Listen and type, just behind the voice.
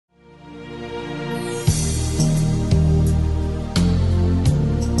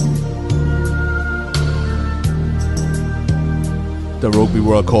The Rugby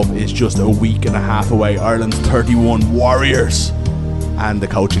World Cup is just a week and a half away. Ireland's 31 Warriors and the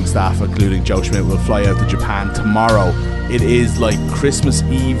coaching staff, including Joe Schmidt, will fly out to Japan tomorrow. It is like Christmas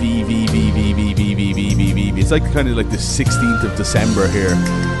Eve. It's like kind of like the 16th of December here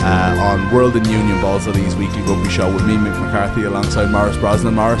on World and Union Balls-Lee's weekly rugby show with me, Mick McCarthy, alongside Maurice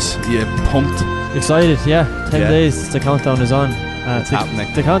Brosnan. Maurice, you pumped? Excited, yeah. 10 days, the countdown is on. It's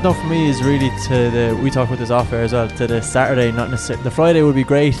happening. The countdown for me is really we talked about this off air as well, to the Saturday, not necessarily. The Friday would be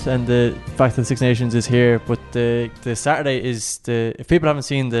great, and the fact that the Six Nations is here, but the Saturday is if people haven't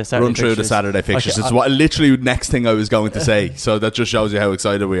seen the Saturday run through fixtures, the Saturday fixtures. It's what literally next thing I was going to say, so that just shows you how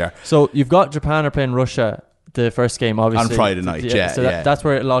excited we are. So you've got Japan are playing Russia, the first game, obviously. On Friday night, so that's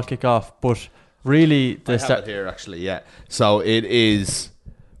where it'll all kick off, but really I have it here actually, yeah. So it is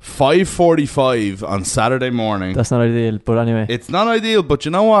 5:45 on Saturday morning. That's not ideal, but anyway. It's not ideal, but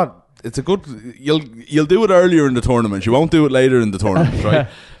you know what? It's a good. You'll do it earlier in the tournament. You won't do it later in the tournament, right?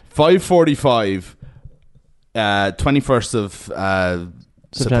 5:45, 21st of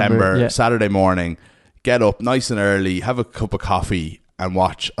September, Saturday morning. Get up nice and early, have a cup of coffee, and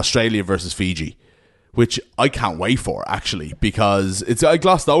watch Australia versus Fiji, which I can't wait for, actually, because I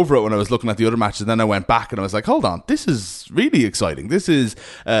glossed over it when I was looking at the other matches, and then I went back and I was like, hold on, this is really exciting. This is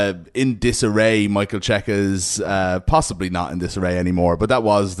in disarray. Michael Cheika's possibly not in disarray anymore, but that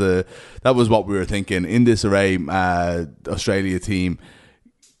was what we were thinking. In disarray, Australia team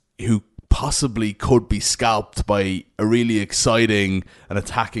who possibly could be scalped by a really exciting and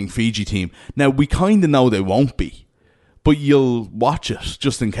attacking Fiji team. Now, we kind of know they won't be, but you'll watch it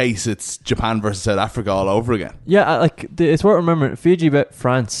just in case it's Japan versus South Africa all over again. Yeah, it's worth remembering, Fiji beat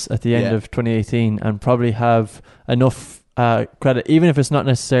France at the end of 2018 and probably have enough credit, even if it's not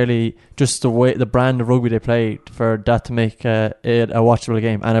necessarily just the brand of rugby they play, for that to make it a watchable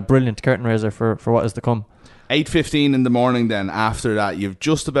game and a brilliant curtain raiser for what is to come. 8:15 in the morning then. After that, you've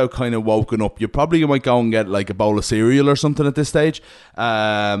just about kind of woken up. You probably might go and get like a bowl of cereal or something at this stage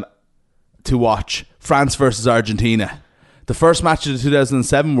to watch France versus Argentina. The first match of the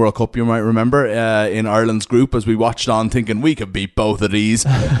 2007 World Cup, you might remember, in Ireland's group, as we watched on thinking we could beat both of these,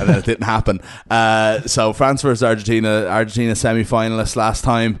 and then it didn't happen. So France versus Argentina semi-finalists last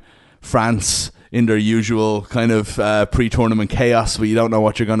time. France in their usual kind of pre-tournament chaos where you don't know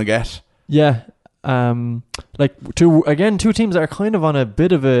what you're going to get. Yeah. Two teams that are kind of on a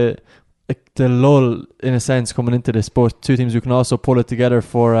bit of the lull in a sense coming into this, but two teams who can also pull it together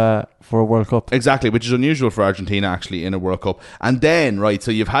for a World Cup. Exactly, which is unusual for Argentina actually in a World Cup. And then, right, so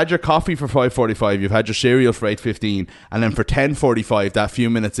you've had your coffee for 5:45, you've had your cereal for 8:15, and then for 10:45, that few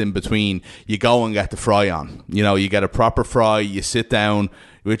minutes in between, you go and get the fry on. You know, you get a proper fry, you sit down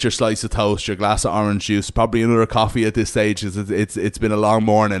with your slice of toast, your glass of orange juice, probably another coffee at this stage. It's been a long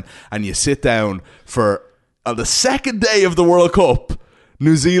morning, and you sit down for the second day of the World Cup,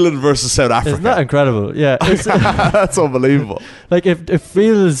 New Zealand versus South Africa. Isn't that incredible? Yeah, that's unbelievable. Like it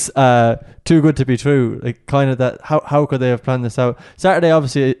feels too good to be true. Like kind of that. How could they have planned this out? Saturday,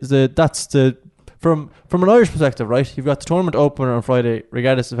 obviously, from an Irish perspective, right? You've got the tournament opener on Friday,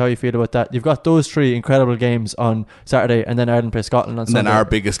 regardless of how you feel about that. You've got those three incredible games on Saturday, and then Ireland play Scotland on Sunday. And then our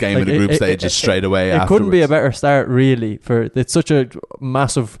biggest game in the group stage is straight away afterwards. It couldn't be a better start, really. It's such a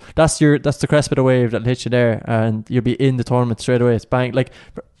massive. That's the crest of the wave that'll hit you there, and you'll be in the tournament straight away. It's bang. Like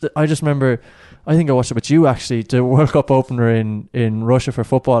I just remember, I think I watched it with you actually, the World Cup opener in Russia for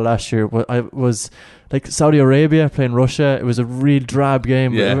football last year. I was like Saudi Arabia playing Russia. It was a real drab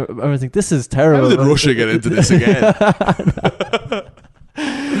game. Yeah. I was like, this is terrible. How did Russia get into this again?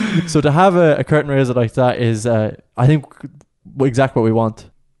 So to have a curtain raiser like that is, I think, exactly what we want.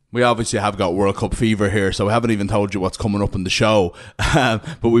 We obviously have got World Cup fever here, so we haven't even told you what's coming up in the show.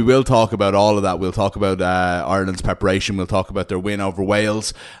 But we will talk about all of that. We'll talk about Ireland's preparation. We'll talk about their win over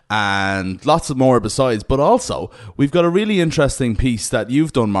Wales and lots of more besides. But also, we've got a really interesting piece that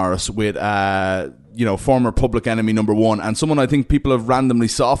you've done, Maurice, with former public enemy number one, and someone I think people have randomly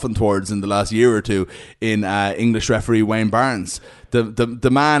softened towards in the last year or two in English referee Wayne Barnes. The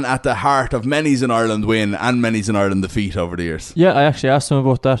man at the heart of many's in Ireland win and many's in Ireland defeat over the years. Yeah, I actually asked him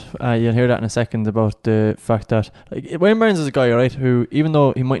about that. You'll hear that in a second, about the fact that Wayne Barnes is a guy, right, who, even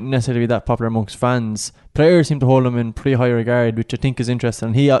though he mightn't necessarily be that popular amongst fans, players seem to hold him in pretty high regard, which I think is interesting.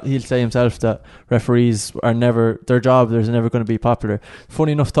 And he'll say himself that referees are never, their job is never going to be popular.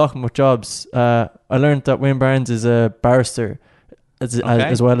 Funny enough, talking about jobs, I learned that Wayne Barnes is a barrister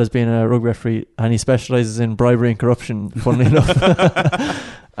as well as being a rugby referee, and he specialises in bribery and corruption, funnily enough.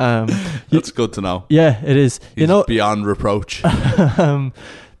 That's good to know. Yeah, it is. He's beyond reproach. I'm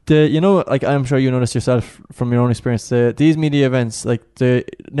sure you noticed yourself from your own experience, these media events,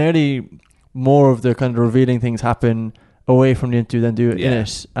 nearly more of the kind of revealing things happen away from the interview than do it in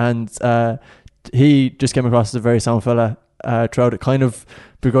it. And he just came across as a very sound fella throughout it, kind of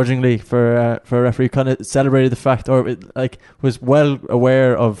begrudgingly for a referee. Kind of celebrated the fact, or was well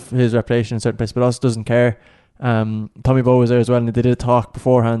aware of his reputation in certain places, but also doesn't care. Tommy Bowe was there as well, and they did a talk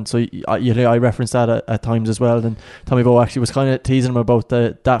beforehand, so I referenced that at times as well. And Tommy Bowe actually was kind of teasing him about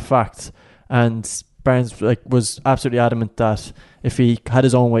that fact, and Barnes was absolutely adamant that if he had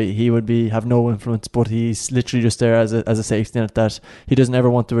his own way, he would have no influence, but he's literally just there as a safety net, that he doesn't ever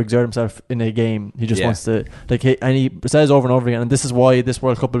want to exert himself in a game. He just wants to, and he says over and over again, and this is why this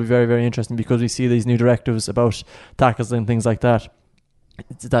World Cup will be very, very interesting, because we see these new directives about tackles and things like that,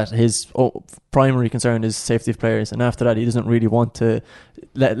 that his primary concern is safety of players, and after that he doesn't really want to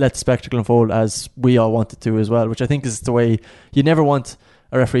let the spectacle unfold as we all want it to as well, which I think is the way. You never want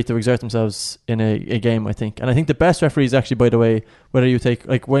a referee to exert themselves in a game, I think. And I think the best referees, actually, by the way, whether you take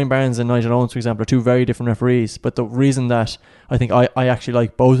Wayne Barnes and Nigel Owens, for example, are two very different referees, but the reason that I think I actually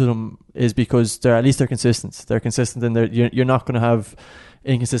like both of them is because they're consistent. They're consistent in you're not going to have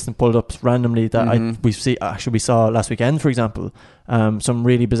inconsistent pulled ups randomly that we saw last weekend, for example. Some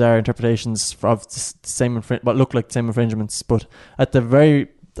really bizarre interpretations of the same what looked like the same infringements, but at the very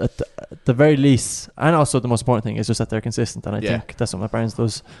least, and also the most important thing is just that they're consistent, and I think that's what Barnes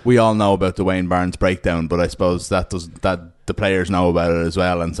does. We all know about the Wayne Barnes breakdown, but I suppose that the players know about it as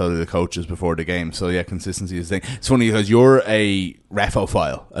well, and so do the coaches before the game. So consistency is the thing. It's funny because you're a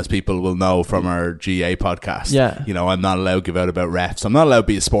refophile, as people will know from our GA podcast. I'm not allowed to give out about refs. I'm not allowed to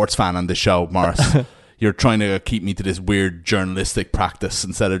be a sports fan on this show, Maurice. You're trying to keep me to this weird journalistic practice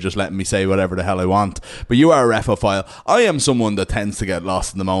instead of just letting me say whatever the hell I want. But you are a refophile. I am someone that tends to get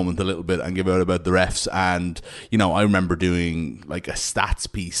lost in the moment a little bit and give out about the refs. And, I remember doing a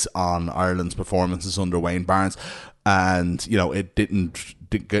stats piece on Ireland's performances under Wayne Barnes. And, it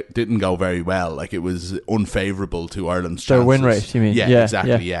didn't go very well. It was unfavourable to Ireland's chances. Their win rate, you mean? Yeah,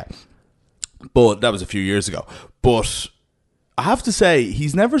 exactly, yeah. But that was a few years ago. But I have to say,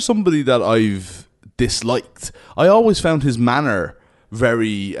 he's never somebody that I've disliked. I always found his manner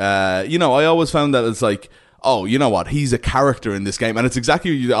very I always found that it's oh, you know what, he's a character in this game, and it's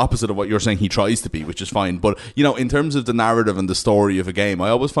exactly the opposite of what you're saying he tries to be, which is fine. But in terms of the narrative and the story of a game, I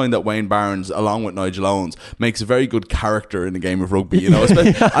always find that Wayne Barnes, along with Nigel Owens, makes a very good character in a game of rugby, and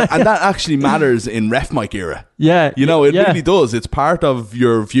that actually matters in ref mic era. It really does. It's part of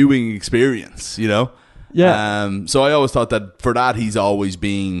your viewing experience, so I always thought that for that he's always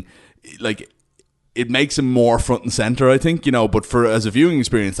being it makes him more front and center, I think, but for as a viewing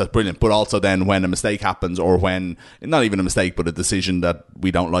experience, that's brilliant. But also then when a mistake happens, or when, not even a mistake, but a decision that we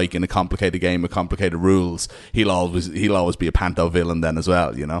don't like in a complicated game with complicated rules, he'll always be a panto villain then as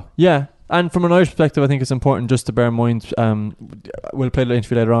well, Yeah. And from an Irish perspective, I think it's important just to bear in mind, we'll play the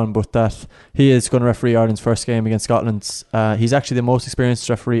interview later on, but that he is going to referee Ireland's first game against Scotland. He's actually the most experienced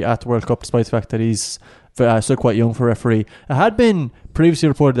referee at the World Cup, despite the fact that he's still quite young for a referee. It had been previously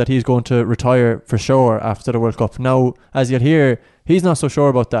reported that he's going to retire for sure after the World Cup. Now, as you'll hear, he's not so sure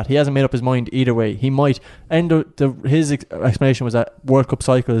about that. He hasn't made up his mind either way. He might end his explanation was that World Cup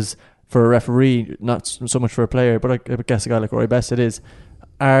cycles for a referee, not so much for a player, but I guess a guy like Rory Best, it is,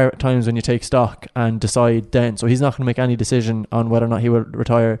 are times when you take stock and decide then. So he's not going to make any decision on whether or not he will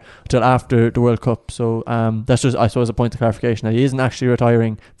retire until after the World Cup. So that's just, I suppose, a point of clarification that he isn't actually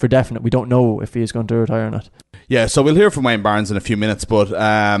retiring for definite. We don't know if he is going to retire or not. Yeah, so we'll hear from Wayne Barnes in a few minutes, but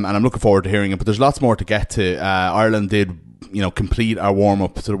and I'm looking forward to hearing it. But there's lots more to get to. Ireland did, complete our warm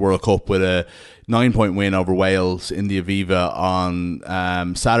up to the World Cup with a 9-point win over Wales in the Aviva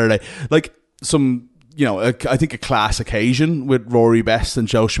on Saturday. I think a class occasion with Rory Best and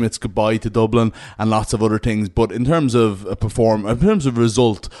Joe Schmidt's goodbye to Dublin and lots of other things. But in terms of in terms of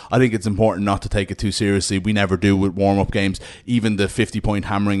result, I think it's important not to take it too seriously. We never do with warm-up games. Even the 50-point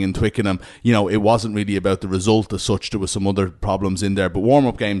hammering in Twickenham, it wasn't really about the result as such. There was some other problems in there. But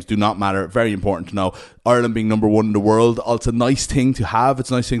warm-up games do not matter. Very important to know. Ireland being number one in the world, it's a nice thing to have. It's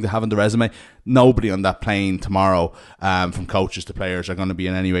a nice thing to have on the resume. Nobody on that plane tomorrow, from coaches to players, are going to be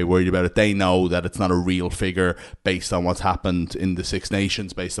in any way worried about it. They know that it's not a real figure based on what's happened in the Six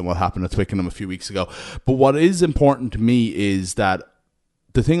Nations, based on what happened at Twickenham a few weeks ago. But what is important to me is that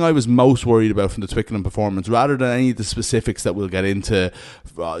the thing I was most worried about from the Twickenham performance, rather than any of the specifics that we'll get into,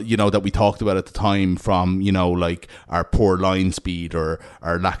 that we talked about at the time, from, our poor line speed or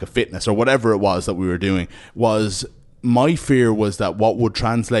our lack of fitness or whatever it was that we were doing, was my fear was that what would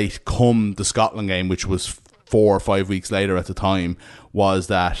translate come the Scotland game, which was 4 or 5 weeks later at the time, was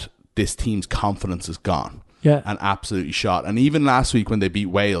that this team's confidence is gone. Yeah. And absolutely shot. And even last week when they beat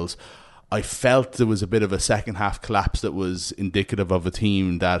Wales, I felt there was a bit of a second half collapse that was indicative of a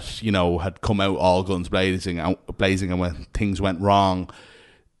team that, you know, had come out all guns blazing, and when things went wrong,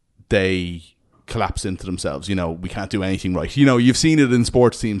 they collapsed into themselves. You know, we can't do anything right. You know, you've seen it in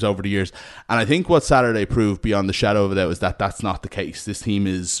sports teams over the years. And I think what Saturday proved beyond the shadow of a doubt is that that's not the case. This team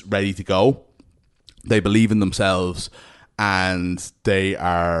is ready to go. They believe in themselves and they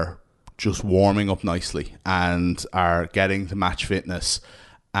are just warming up nicely and are getting to match fitness.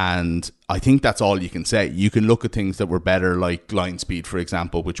 And I think that's all you can say. You can look at things that were better, like line speed, for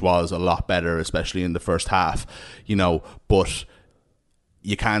example, which was a lot better, especially in the first half, you know, but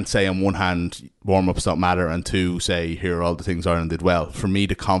you can't say on one hand warm-ups don't matter, and two, say here are all the things Ireland did well. For me,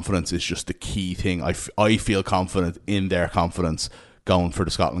 the confidence is just the key thing. I feel confident in their confidence going for the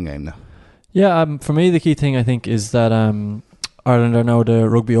Scotland game now. Yeah, for me, the key thing I think is that Ireland are now the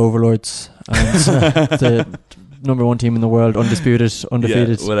rugby overlords and the number one team in the world, undefeated.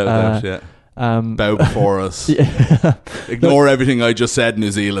 Yeah, without doubt, yeah. Bow before us. Yeah. Ignore everything I just said,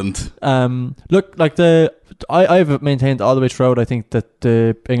 New Zealand. Look, like I've maintained all the way throughout. I think that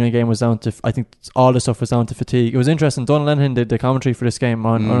the England game was down to, I think all the stuff was down to fatigue. It was interesting. Donald Lennon did the commentary for this game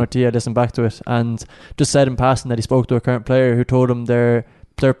on RT. I listened back to it and just said in passing that he spoke to a current player who told him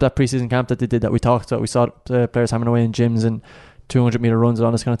that pre-season camp that they did, that we talked about, we saw the players hammering away in gyms and 200-meter runs and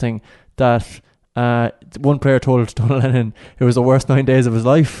all this kind of thing, that one player told Donald Lennon it was the worst 9 days of his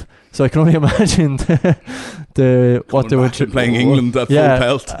life. So I can only imagine what they were playing England at full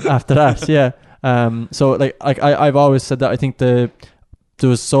pelt after that. Yeah. So like I've always said that I think there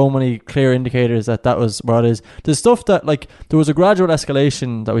was so many clear indicators that was what it is. The stuff that, like, there was a gradual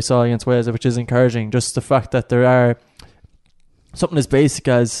escalation that we saw against Wales, which is encouraging. Just the fact that there are something as basic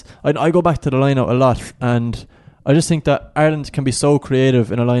as I go back to the line-out a lot, and I just think that Ireland can be so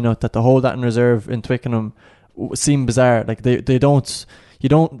creative in a line-out that to hold that in reserve in Twickenham seem bizarre. Like they don't. You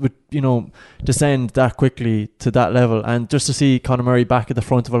don't, you know, descend that quickly to that level. And just to see Conor Murray back at the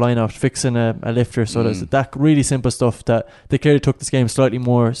front of a line-out fixing a lifter, so there's that really simple stuff that they clearly took this game slightly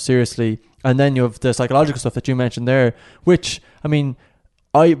more seriously. And then you have the psychological stuff that you mentioned there, which, I mean,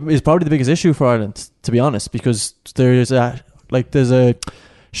 is probably the biggest issue for Ireland, to be honest, because there's a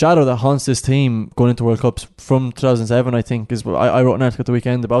shadow that haunts this team going into World Cups from 2007, I think. I wrote an article at the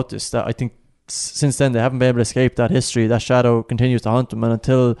weekend about this, that I think since then they haven't been able to escape that history. That shadow continues to haunt them, and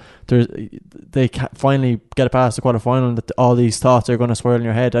until they finally get past the quarter-final and that all these thoughts are going to swirl in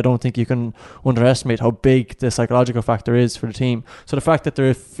your head, I don't think you can underestimate how big the psychological factor is for the team. So the fact that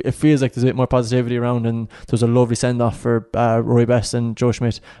it feels like there's a bit more positivity around, and there's a lovely send-off for Rory Best and Joe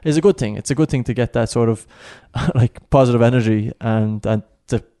Schmidt, is a good thing. It's a good thing to get that sort of like positive energy and to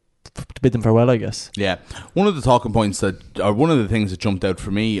bid them farewell, I guess. Yeah. One of the talking points one of the things that jumped out for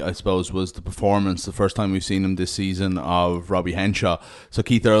me, I suppose, was the performance, the first time we've seen him this season, of Robbie Henshaw. So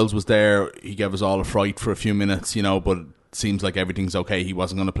Keith Earls was there. He gave us all a fright for a few minutes, you know, but it seems like everything's okay. He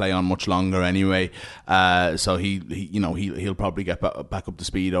wasn't going to play on much longer anyway. So he'll probably get back up to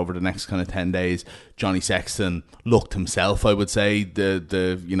speed over the next kind of 10 days. Johnny Sexton looked himself, I would say.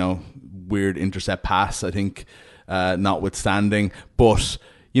 The you know, weird intercept pass, I think, notwithstanding. But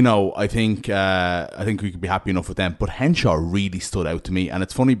you know, I think we could be happy enough with them. But Henshaw really stood out to me. And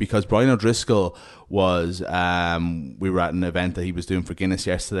it's funny because Brian O'Driscoll was, we were at an event that he was doing for Guinness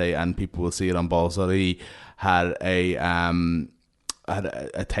yesterday, and people will see it on Balls.ie, had a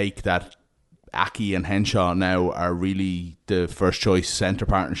take that Aki and Henshaw now are really the first choice centre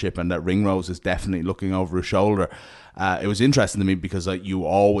partnership, and that Ringrose is definitely looking over his shoulder. It was interesting to me because you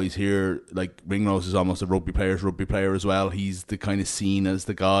always hear like Ringrose is almost a rugby player as well. He's the kind of seen as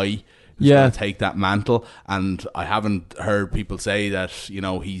the guy who's going to take that mantle, and I haven't heard people say that, you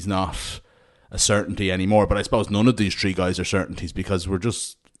know, he's not a certainty anymore. But I suppose none of these three guys are certainties, because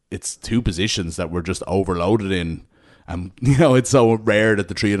it's two positions that we're just overloaded in, and you know, it's so rare that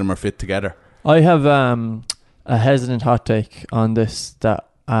the three of them are fit together. I have a hesitant hot take on this that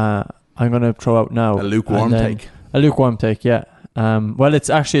I'm going to throw out now. A lukewarm take. A lukewarm take, yeah. Well, it's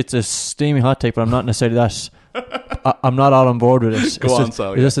a steamy hot take, but I'm not necessarily that. I'm not all on board with it. It's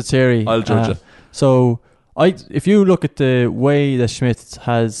just a theory. I'll judge it. So, if you look at the way that Schmidt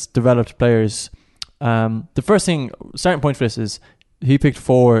has developed players, the first starting point for this is he picked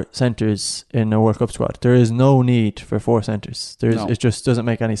 4 centres in a World Cup squad. There is no need for 4 centres. It just doesn't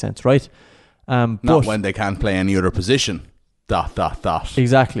make any sense, right? Not when they can't play any other position. ...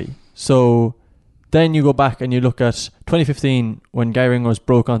 Exactly. So then you go back and you look at 2015 when Garry Ringrose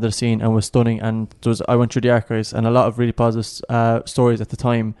broke onto the scene and was stunning, and I went through the archives and a lot of really positive stories at the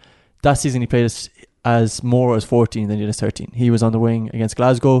time. That season he played as more as 14 than he did as 13. He was on the wing against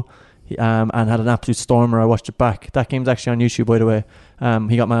Glasgow. and had an absolute stormer. I watched it back. That game's actually on YouTube, by the way.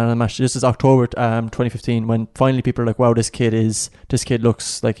 He got man of the match. This is October 2015, when finally people are like, wow, this kid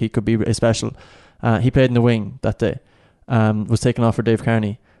looks like he could be special. He played in the wing that day. Was taken off for Dave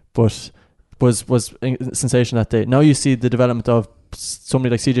Kearney, but was a sensation that day. Now you see the development of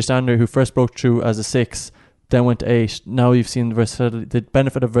somebody like CJ Stander, who first broke through as a 6, then went to 8. Now you've seen the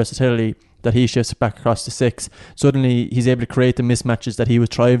benefit of versatility, that he shifts back across to 6. Suddenly he's able to create the mismatches that he was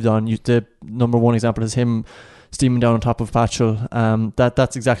thrived on. The number one example is him steaming down on top of Patchell.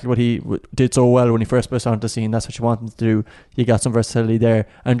 That's exactly what he did so well when he first burst onto the scene. That's what you want him to do. You got some versatility there.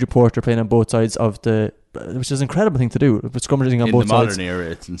 Andrew Porter playing on both sides of which is an incredible thing to do. But scrimmaging on both sides. In the modern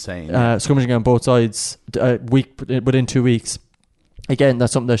era, it's insane. Scrimmaging on both sides within 2 weeks. Again,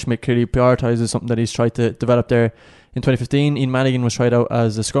 that's something that Schmidt clearly prioritises, something that he's tried to develop there. In 2015, Ian Madigan was tried out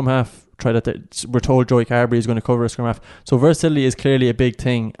as a scrum half. We're told Joey Carberry is going to cover a scrum half. So versatility is clearly a big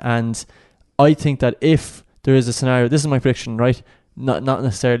thing, and I think that if there is a scenario, this is my prediction, right? Not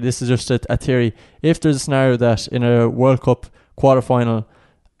necessarily, this is just a theory. If there's a scenario that in a World Cup quarter-final,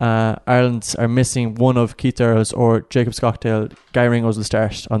 Ireland are missing one of Keith Earls or Jacob Stockdale, Garry Ringrose will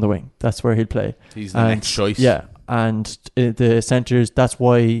start on the wing. That's where he'll play. He's the next choice. Yeah, and the centres, that's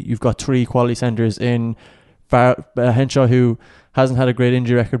why you've got 3 quality centres in Henshaw, who hasn't had a great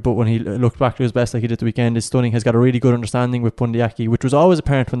injury record, but when he looked back to his best like he did the weekend, is stunning. Has got a really good understanding with Bundyaki, which was always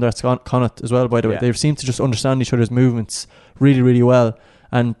apparent when they're at Connacht as well, by the way. They seem to just understand each other's movements really, really well,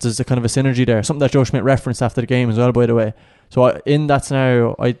 and there's a kind of a synergy there, something that Joe Schmidt referenced after the game as well, by the way. So in that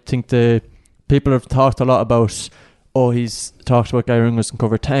scenario, I think the people have talked a lot about, he's talked about Garry Ringrose can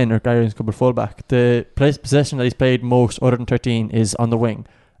cover 10 or Garry Ringrose can cover fullback. The possession that he's played most other than 13 is on the wing,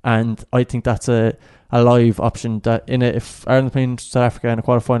 and I think that's a live option that if Ireland playing South Africa in a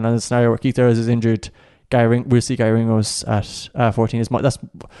quarter-final in a scenario where Keith Earls is injured, we'll see Garry Ringrose at 14. That's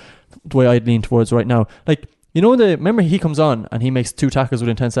the way I'd lean towards right now. Like, remember he comes on and he makes 2 tackles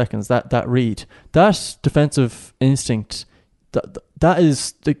within 10 seconds, that read, that defensive instinct, that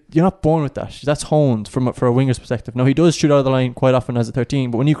is, you're not born with that. That's honed for a winger's perspective. Now, he does shoot out of the line quite often as a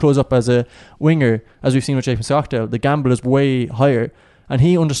 13, but when you close up as a winger, as we've seen with Jason Stockdale, the gamble is way higher. And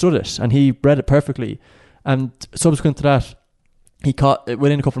he understood it, and he read it perfectly. And subsequent to that, he caught,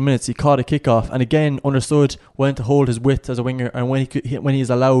 within a couple of minutes, he caught a kickoff, and again understood when to hold his width as a winger, and when he's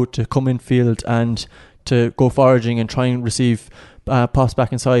allowed to come in field and to go foraging and try and receive pass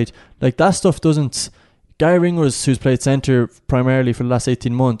back inside. Like, that stuff doesn't. Garry Ringrose, who's played centre primarily for the last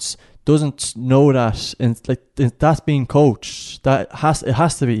 18 months, doesn't know that, and that's being coached. It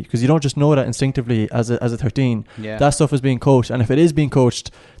has to be, because you don't just know that instinctively as a 13. Yeah. That stuff is being coached, and if it is being coached,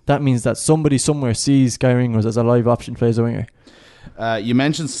 that means that somebody somewhere sees Garry Ringrose as a live option, plays a winger. You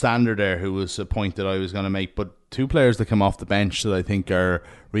mentioned Stander there, who was a point that I was going to make, but 2 players that come off the bench that I think are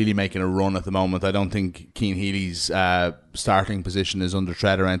really making a run at the moment. I don't think Cian Healy's starting position is under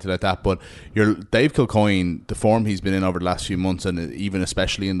threat or anything like that, but Dave Kilcoyne, the form he's been in over the last few months, and even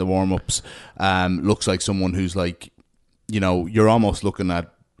especially in the warm-ups, looks like someone who's like, you're almost looking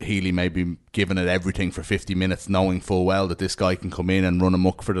at Healy maybe giving it everything for 50 minutes, knowing full well that this guy can come in and run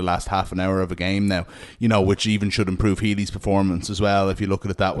amok for the last half an hour of a game now, which even should improve Healy's performance as well, if you look at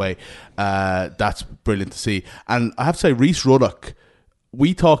it that way. That's brilliant to see. And I have to say, Rhys Ruddock,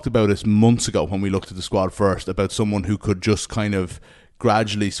 we talked about this months ago when we looked at the squad first, about someone who could just kind of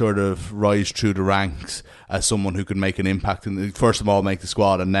gradually sort of rise through the ranks as someone who could make an impact first of all make the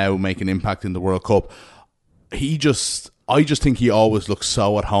squad and now make an impact in the World Cup. I just think he always looks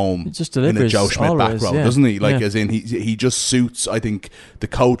so at home in a Joe Schmidt back row, doesn't he? As in, he just suits, I think, the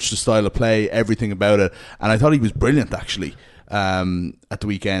coach, the style of play, everything about it. And I thought he was brilliant, actually, at the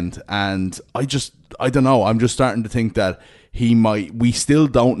weekend. And I don't know, I'm just starting to think that we still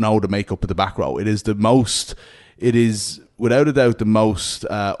don't know the makeup of the back row. It is without a doubt the most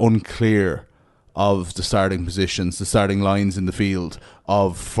unclear of the starting positions, the starting lines in the field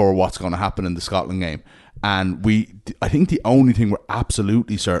for what's going to happen in the Scotland game. And I think the only thing we're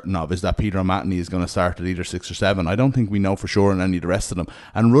absolutely certain of is that Peter O'Mahony is going to start at either 6 or 7. I don't think we know for sure on any of the rest of them.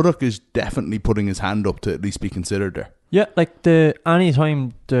 And Ruddock is definitely putting his hand up to at least be considered there. Yeah, like any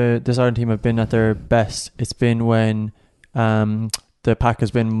time this Ireland team have been at their best, it's been when the pack has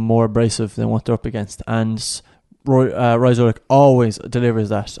been more abrasive than what they're up against. And Rhys Ruddock always delivers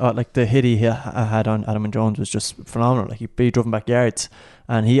that. Like the hit he had on Adam and Jones was just phenomenal. Like he drove him back yards,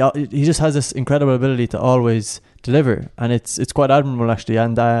 and he just has this incredible ability to always deliver, and it's quite admirable actually.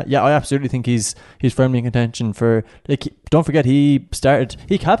 And I absolutely think he's firmly in contention for. Like, don't forget he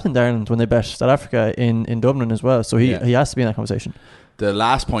captained Ireland when they bet South Africa in Dublin as well. So he has to be in that conversation. The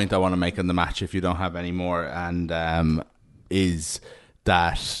last point I want to make on the match, if you don't have any more, and is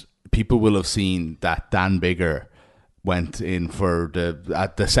that people will have seen that Dan Bigger went in for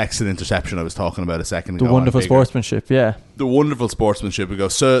the Sexton interception I was talking about a second ago. The wonderful sportsmanship, yeah. The wonderful sportsmanship. We go,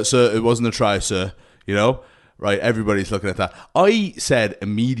 sir, it wasn't a try, sir. You know? Right, everybody's looking at that. I said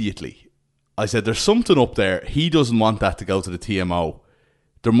immediately, there's something up there. He doesn't want that to go to the TMO.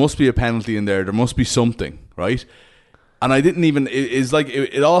 There must be a penalty in there. There must be something, right? And I didn't even,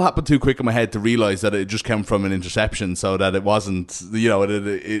 it all happened too quick in my head to realise that it just came from an interception, so that it wasn't,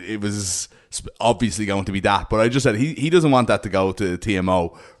 it was obviously going to be that. But I just said, he doesn't want that to go to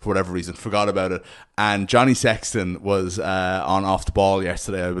TMO for whatever reason, forgot about it. And Johnny Sexton was on Off the Ball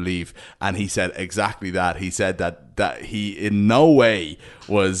yesterday, I believe, and he said exactly that. He said that he in no way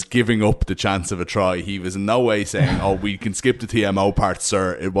was giving up the chance of a try. He was in no way saying, "Oh, we can skip the TMO part,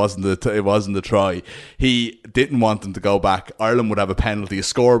 sir. It wasn't a try." He didn't want them to go back. Ireland would have a penalty, a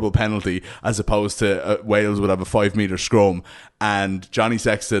scoreable penalty, as opposed to Wales would have a 5-metre scrum. And Johnny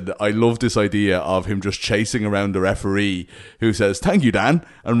Sexton, I love this idea of him just chasing around the referee, who says, "Thank you, Dan,"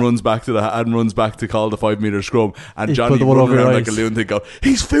 and runs back to call the 5-metre scrum. And Johnny running around like a lunatic, go,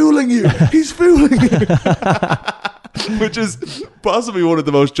 "He's fooling you! He's fooling you!" Which is possibly one of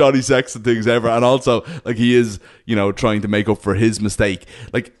the most Johnny Sexton things ever. And also, like, he is, trying to make up for his mistake.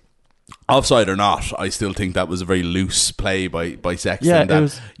 Like, offside or not, I still think that was a very loose play by Sexton. Yeah,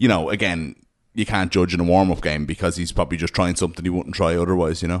 that, again, you can't judge in a warm-up game because he's probably just trying something he wouldn't try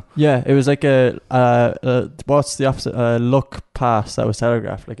otherwise, Yeah, it was like what's the opposite? A look pass that was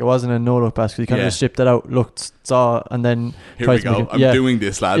telegraphed. Like, it wasn't a no-look pass because he kind of just shipped it out, looked, saw, and then here we go. I'm doing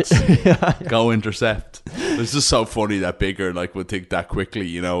this, lads. Go intercept. It's just so funny that Bigger would think that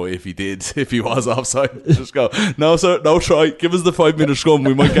quickly, if he was offside. Just go, "No, sir, no try. Give us the 5-minute scrum.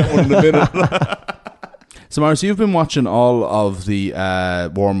 We might get one in a minute." So, Maurice, you've been watching all of the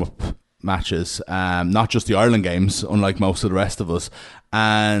warm-up matches, not just the Ireland games, unlike most of the rest of us,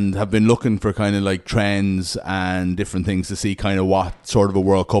 and have been looking for kind of like trends and different things to see kind of what sort of a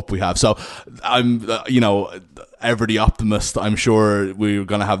World Cup we have. So I'm, ever the optimist, I'm sure we're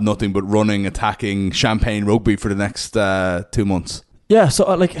going to have nothing but running, attacking, champagne rugby for the next 2 months. Yeah, so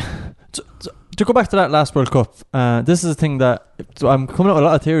to go back to that last World Cup, this is a thing that, so I'm coming up with a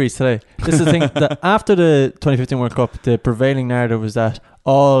lot of theories today. This is a thing that after the 2015 World Cup, the prevailing narrative was that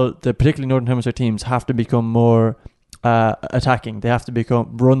all the particularly Northern Hemisphere teams have to become more attacking. They have to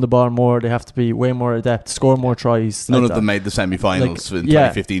run the ball more. They have to be way more adept, score more tries. None of them made the semi-finals in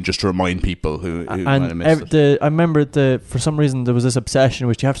 2015, just to remind people who might have missed it. I remember for some reason there was this obsession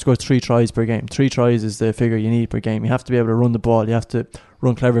which you have to score 3 tries per game. 3 tries is the figure you need per game. You have to be able to run the ball. You have to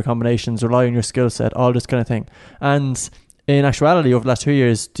run clever combinations, rely on your skill set, all this kind of thing. And in actuality, over the last 2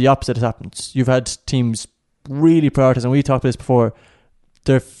 years, the opposite has happened. You've had teams really prioritise, and we talked about this before,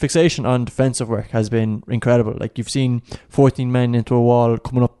 their fixation on defensive work has been incredible. Like, you've seen 14 men into a wall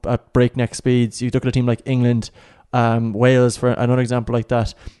coming up at breakneck speeds. You look at a team like England, Wales for another example like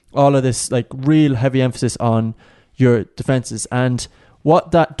that. All of this like real heavy emphasis on your defences and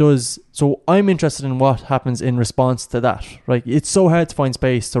what that does. So I'm interested in what happens in response to that. Right, it's so hard to find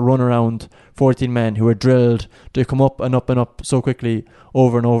space to run around 14 men who are drilled to come up and up and up so quickly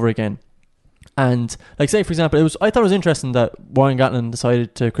over and over again. And like, say for example, I thought it was interesting that Warren Gatland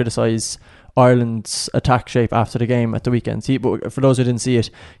decided to criticise Ireland's attack shape after the game at the weekend. But for those who didn't see it,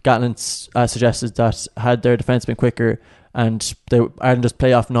 Gatland suggested that had their defence been quicker and Ireland just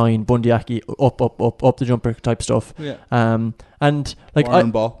play off 9, Bundyaki up the jumper type stuff. Yeah. And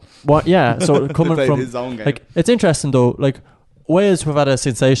like ball. Yeah. So coming from his own game. Like, it's interesting though. Like, Wales have had a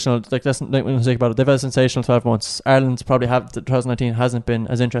sensational, like, that's not when I think about it, they've had a sensational 12 months. Ireland probably 2019 hasn't been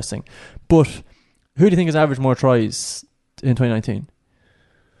as interesting. But who do you think has averaged more tries in 2019?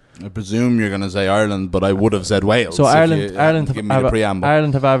 I presume you're going to say Ireland, but I would have said Wales. So Ireland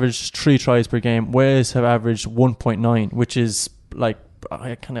have averaged 3 tries per game. Wales have averaged 1.9, which is like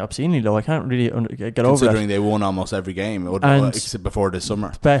kind of obscenely low. I can't really get over that. Considering they won almost every game except before this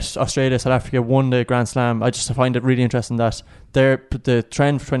summer. Bet Australia, South Africa won the Grand Slam. I just find it really interesting that the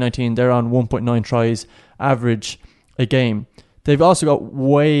trend for 2019, they're on 1.9 tries average a game. They've also got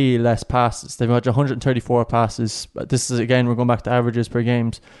way less passes. They've got 134 passes. This is, again, we're going back to averages per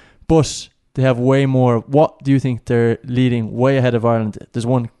games. But they have way more. What do you think they're leading way ahead of Ireland? There's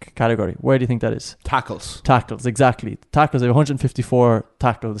one category. Where do you think that is? Tackles, exactly. Tackles, they have 154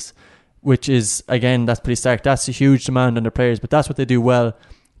 tackles, which is, again, that's pretty stark. That's a huge demand on their players, but that's what they do well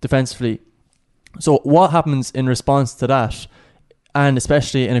defensively. So what happens in response to that, and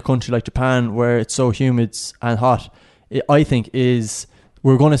especially in a country like Japan where it's so humid and hot, I think is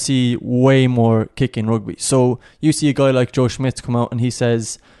we're going to see way more kicking rugby. So you see a guy like Joe Schmidt come out and he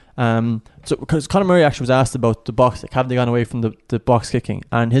says So because Conor Murray actually was asked about the box, like have they gone away from the box kicking,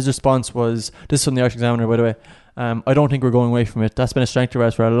 and his response was, this is from the Irish Examiner, by the way, I don't think we're going away from it. That's been a strength of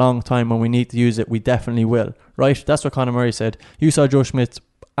ours for a long time. When we need to use it, we definitely will. Right? That's what Conor Murray said. You saw Joe Schmidt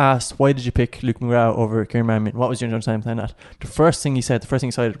asked, why did you pick Luke McGrath over Kieran Marmion? What was your understanding behind that? The first thing he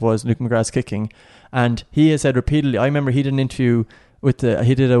cited was Luke McGrath's kicking, and he has said repeatedly. I remember he did an interview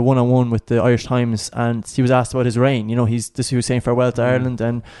he did a one-on-one with the Irish Times, and he was asked about his reign. He was saying farewell to Ireland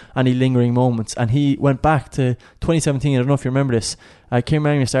and any lingering moments, and he went back to 2017. I don't know if you remember this. Kieran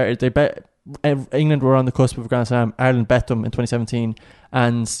Marmion started. England were on the cusp of Grand Slam. Ireland bet them in 2017,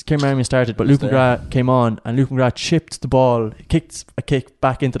 and Kieran Marmion started, but Luke McGrath came on, and Luke McGrath chipped the ball, kicked a kick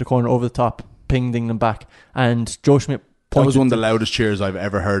back into the corner over the top, pinged England back, and Joe Schmidt. That was one of the loudest cheers I've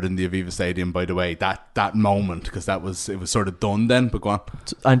ever heard in the Aviva Stadium, by the way, that moment, because it was sort of done then, but go on.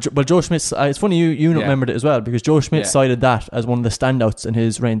 And Joe Schmidt, it's funny you remembered it as well, because Joe Schmidt cited that as one of the standouts in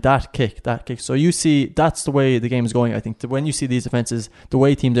his reign, that kick. So you see, that's the way the game is going. I think when you see these offences, the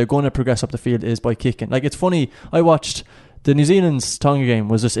way teams are going to progress up the field is by kicking. Like, it's funny, I watched the New Zealand's Tonga game,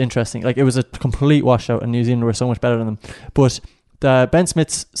 was just interesting. Like, it was a complete washout, and New Zealand were so much better than them. But Ben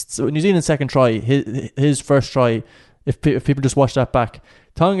Smith's New Zealand's second try, his first try, if people just watch that back,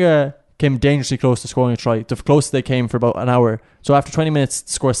 Tonga came dangerously close to scoring a try. The closest they came for about an hour. So after 20 minutes,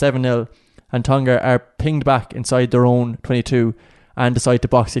 score 7-0, and Tonga are pinged back inside their own 22 and decide to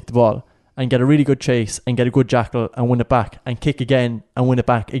box kick the ball and get a really good chase and get a good jackal and win it back and kick again and win it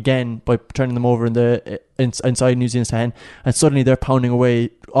back again by turning them over inside New Zealand's 10, and suddenly they're pounding away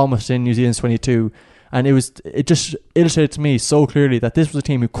almost in New Zealand's 22. And it just illustrated to me so clearly that this was a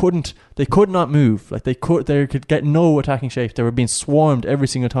team who could not move. Like they could get no attacking shape. They were being swarmed every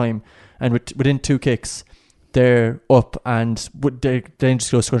single time, and within 2 kicks, they're up and they're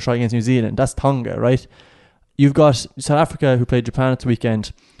dangerous to try against New Zealand. That's Tonga, right? You've got South Africa, who played Japan at the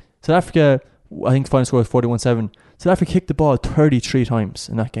weekend. South Africa, I think the final score was 41-7. South Africa kicked the ball 33 times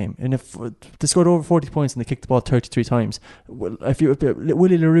in that game, and if they scored over 40 points and they kicked the ball 33 times,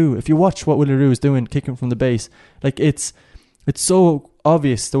 Willie LaRue, if you watch what Willie LaRue is doing, kicking from the base, like it's so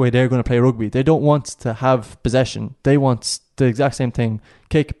obvious the way they're going to play rugby. They don't want to have possession. They want the exact same thing: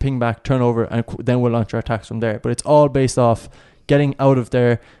 kick, ping back, turnover, and then we'll launch our attacks from there. But it's all based off getting out of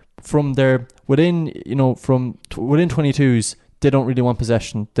there from their within 22s. They don't really want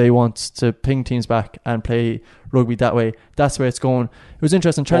possession. They want to ping teams back and play rugby that way. That's where it's going. It was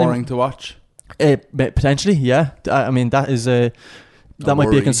interesting. Boring to watch? Potentially, yeah. I mean, that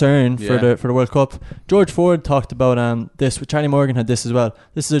might be a concern for the World Cup. George Ford talked about this. Charlie Morgan had this as well.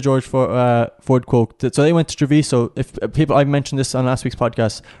 This is a George Ford quote. So they went to Treviso. I've mentioned this on last week's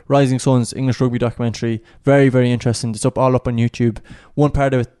podcast. Rising Suns English rugby documentary. Very, very interesting. It's all up on YouTube. One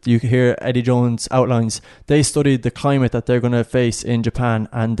part of it, you can hear Eddie Jones outlines. They studied the climate that they're going to face in Japan,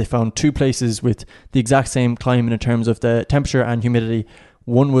 and they found 2 places with the exact same climate in terms of the temperature and humidity.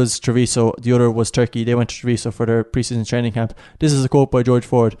 One was Treviso, the other was Turkey. They went to Treviso for their pre-season training camp. This is a quote by George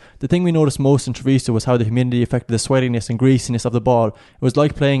Ford. The thing we noticed most in Treviso was how the humidity affected the sweatiness and greasiness of the ball. It was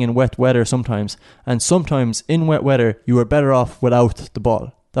like playing in wet weather sometimes, and sometimes in wet weather you were better off without the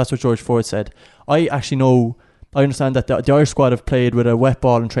ball. That's what George Ford said. I understand that the Irish squad have played with a wet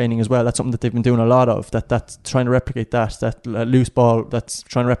ball in training as well. That's something that they've been doing a lot of. That's trying to replicate that loose ball. That's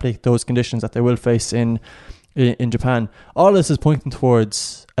trying to replicate those conditions that they will face in Japan. All this is pointing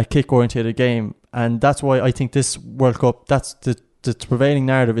towards a kick-oriented game, and that's why I think this World Cup, that's the prevailing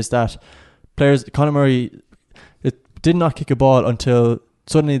narrative, is that players, Conor Murray, it did not kick a ball until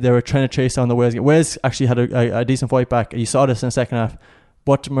suddenly they were trying to chase down the Wales game. Wales actually had a decent fight back. You saw this in the second half.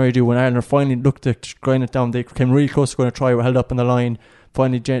 What did Murray do when Ireland finally looked to grind it down? They came really close to going to try, were held up in the line.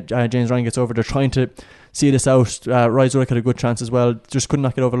 Finally, James Ryan gets over. They're trying to see this out. Rise Ruck had a good chance as well. Just could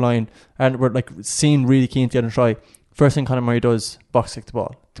not get over the line. And we're seen really keen to get a try. First thing Conor Murray does, box kick the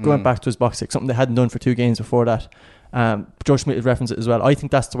ball. Going back to his box kick, something they hadn't done for 2 games before that. George Schmidt referenced it as well. I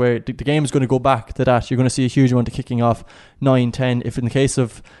think that's the way the game is going to go back to that. You're going to see a huge amount of kicking off 9-10. If in the case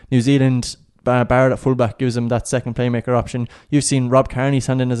of New Zealand, Barrett at fullback gives him that second playmaker option. You've seen Rob Kearney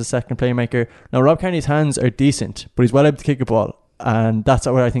stand in as a second playmaker. Now Rob Kearney's hands are decent, but he's well able to kick a ball, and that's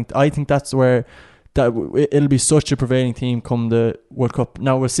where I think that's where it'll be such a prevailing team come the World Cup.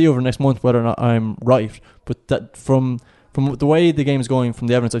 Now we'll see over the next month whether or not I'm right, but that from the way the game is going, from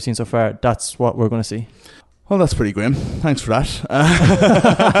the evidence I've seen so far, that's what we're going to see. Well, that's pretty grim. Thanks for that.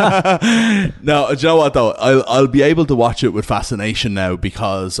 No, do you know what though? I'll be able to watch it with fascination now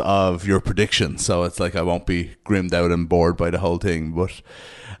because of your prediction. So it's like I won't be grimmed out and bored by the whole thing. But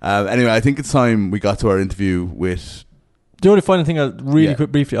anyway, I think it's time we got to our interview with. The only final thing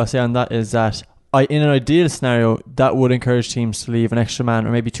briefly I'll say on that is that in an ideal scenario, that would encourage teams to leave an extra man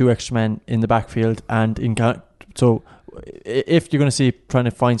or maybe 2 extra men in the backfield, and so if you're going to see trying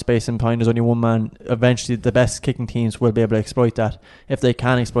to find space and behind there's only one man, eventually the best kicking teams will be able to exploit that. If they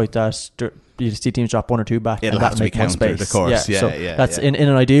can exploit that, you see teams drop 1 or 2 back. It'll and have to be countered, of course. That's in an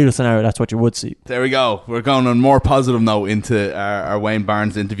ideal scenario, that's what you would see. There we go. We're going on a more positive note into our Wayne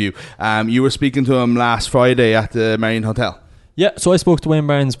Barnes interview. You were speaking to him last Friday at the Marion Hotel. Yeah, so I spoke to Wayne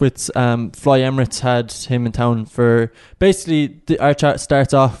Barnes with Fly Emirates, had him in town for basically our chat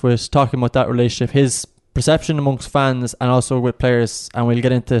starts off with talking about that relationship, his perception amongst fans and also with players, and we'll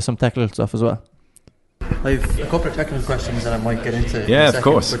get into some technical stuff as well. I've a couple of technical questions that I might get into. Yeah, of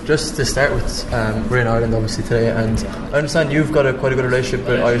course. But just to start with, we're in Ireland obviously today, and I understand you've got quite a good relationship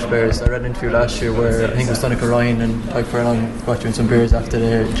with Irish players. I read an interview last year where I think it was Donegal Ryan and Mike Furlong got you in some beers after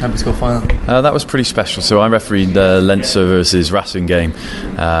the Champions Cup final. That was pretty special. So I refereed the Leinster versus Racing game,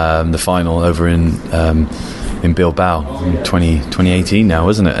 the final over in Bilbao in 2018 now,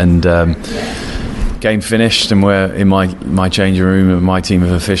 wasn't it? And game finished, and we're in my changing room with my team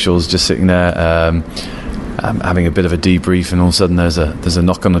of officials just sitting there having a bit of a debrief, and all of a sudden there's a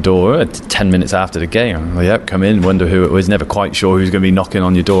knock on the door 10 minutes after the game. I'm like, yep, come in, wonder who it was, never quite sure who's going to be knocking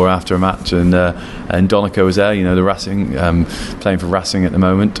on your door after a match, and Donegal was there, the Racing, playing for Racing at the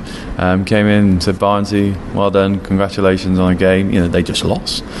moment, came in and said, Barnesy, well done, congratulations on a game, they just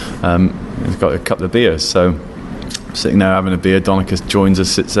lost, he's got a couple of beers, so sitting there having a beer, Donica joins us,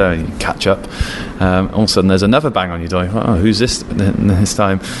 sits there, you catch up, all of a sudden there's another bang on your door. Oh, who's this? And this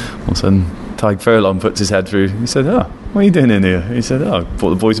time all of a sudden Tyg Furlong puts his head through. He said, oh, what are you doing in here? He said, oh, I bought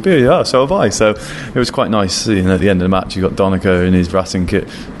the boys a beer. Yeah, so have I. So it was quite nice. At the end of the match, you got Donegal in his Racing kit,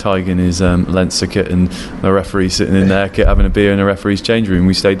 Tyg in his Leinster kit, and the referee sitting in their kit having a beer in the referee's change room.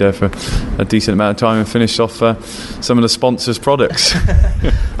 We stayed there for a decent amount of time and finished off some of the sponsors' products.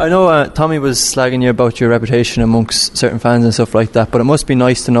 I know Tommy was slagging you about your reputation amongst certain fans and stuff like that, but it must be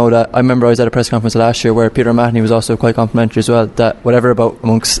nice to know that. I remember I was at a press conference last year where Peter O'Mahony was also quite complimentary as well, that whatever about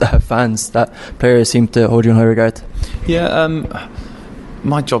amongst fans, that players seem to hold you in high regard. Yeah,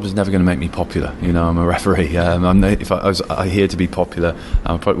 my job is never going to make me popular. I'm a referee. If I was here to be popular,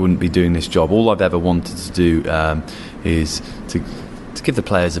 I probably wouldn't be doing this job. All I've ever wanted to do is to give the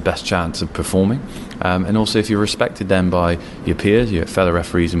players the best chance of performing. And also, if you're respected then by your peers, your fellow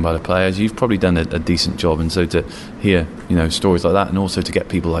referees, and by the players, you've probably done a decent job. And so to hear, stories like that, and also to get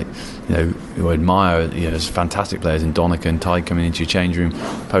people like, who admire, there's fantastic players in Donegal and Tyg coming into your change room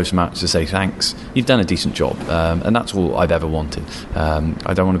post-match to say thanks, you've done a decent job. And that's all I've ever wanted.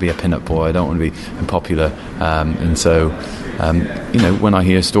 I don't want to be a pin-up boy. I don't want to be unpopular. And so, when I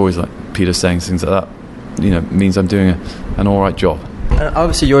hear stories like Peter saying things like that, it means I'm doing an all right job. And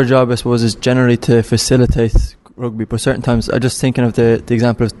obviously your job, I suppose, is generally to facilitate rugby, but certain times, I'm just thinking of the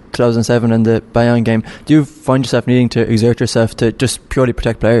example of 2007 and the Bayonne game, do you find yourself needing to exert yourself to just purely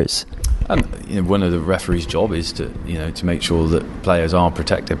protect players? One of the referee's job is to make sure that players are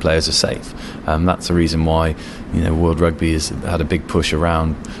protected, players are safe. That's the reason why World Rugby has had a big push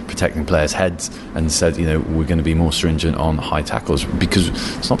around protecting players' heads and said we're going to be more stringent on high tackles, because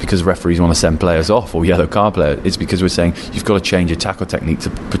it's not because referees want to send players off or yellow card players. It's because we're saying you've got to change your tackle technique to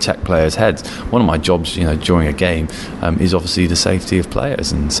protect players' heads. One of my jobs during a game is obviously the safety of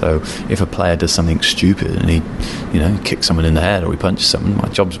players, and so if a player does something stupid and he kicks someone in the head or he punches someone, my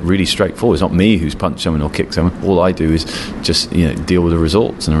job's really straightforward. It's not me who's punched someone or kicked someone. All I do is just deal with the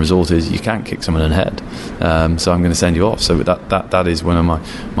results, and the result is you can't kick someone in the head, so I'm going to send you off. So that is one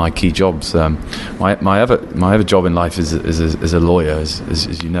of my key jobs. My other job in life is a lawyer,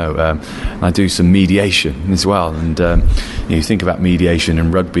 as you know, and I do some mediation as well. And you think about mediation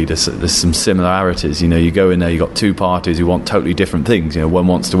and rugby, there's some similarities. You go in there, you've got two parties who want totally different things. One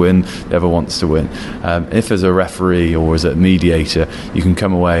wants to win, the other wants to win. If as a referee or as a mediator, you can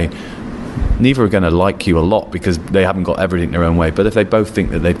come away, neither are going to like you a lot because they haven't got everything their own way, but if they both think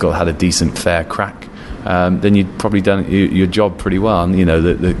that they've had a decent fair crack, then you've probably done your job pretty well. And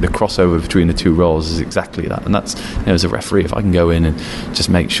the crossover between the two roles is exactly that. And that's, as a referee, if I can go in and just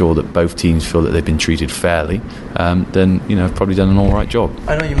make sure that both teams feel that they've been treated fairly, then I've probably done an all right job.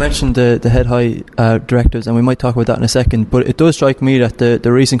 I know you mentioned the head high directives, and we might talk about that in a second, but it does strike me that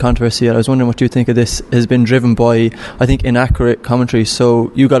the recent controversy, I was wondering what you think of this, has been driven by, I think, inaccurate commentary.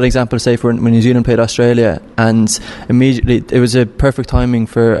 So you got an example, say, for when New Zealand played Australia, and immediately it was a perfect timing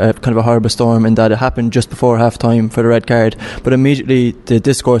for a kind of a horrible storm, in that it happened happened just before half time for the red card, but immediately the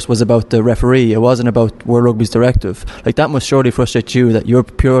discourse was about the referee. It wasn't about World Rugby's directive. Like, that must surely frustrate you, that your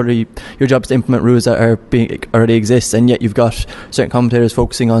job is to implement rules that already exist, and yet you've got certain commentators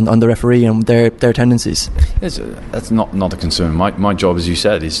focusing on the referee and their tendencies. That's not a concern. My job, as you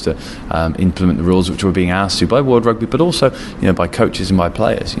said, is to implement the rules which we're being asked to by World Rugby, but also by coaches and by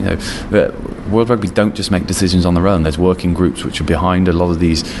players. World Rugby don't just make decisions on their own. There's working groups which are behind a lot of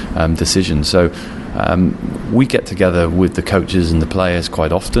these decisions. So we get together with the coaches and the players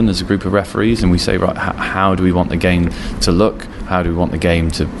quite often as a group of referees, and we say, right, how do we want the game to look? How do we want the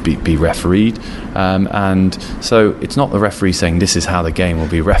game to be refereed? And so it's not the referee saying this is how the game will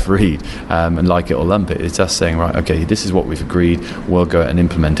be refereed, and like it or lump it. It's us saying, right, okay, this is what we've agreed. We'll go and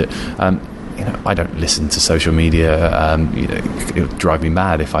implement it. I don't listen to social media. It would drive me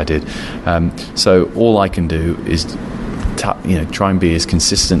mad if I did. So all I can do is try and be as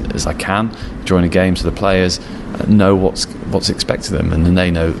consistent as I can during a game, so the players know what's expected of them, and then they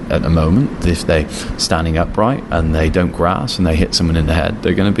know at the moment if they're standing upright and they don't grasp and they hit someone in the head,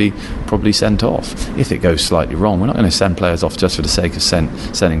 they're going to be probably sent off. If it goes slightly wrong, we're not going to send players off just for the sake of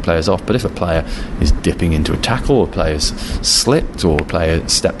sending players off. But if a player is dipping into a tackle, or a player's slipped, or a player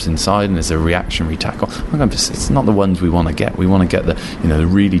steps inside and there's a reactionary tackle, it's not the ones we want to get. We want to get the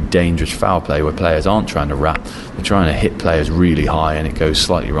really dangerous foul play where players aren't trying to wrap, they're trying to hit players really high and it goes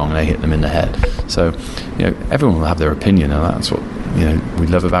slightly wrong and they hit them in the head. So everyone will have their opinion, and that's what we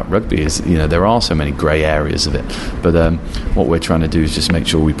love about rugby is there are so many grey areas of it, but what we're trying to do is just make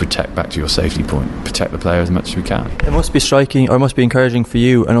sure we protect, back to your safety point, protect the player as much as we can. It must be striking, or must be encouraging for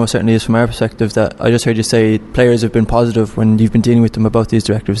you, I know it certainly is from our perspective, that I just heard you say players have been positive when you've been dealing with them about these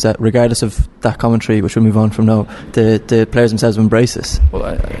directives, that regardless of that commentary, which we'll move on from now, the players themselves embrace this.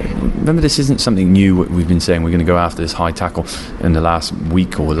 Well, remember, this isn't something new. We've been saying we're going to go after this high tackle in the last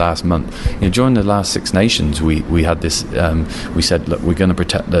week or last month. During the last Six Nations, we had this, we said, look, we're going to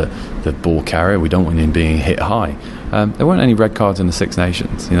protect the ball carrier. We don't want him being hit high. There weren't any red cards in the Six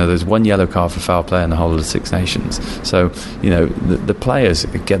Nations. There's one yellow card for foul play in the whole of the Six Nations. So the players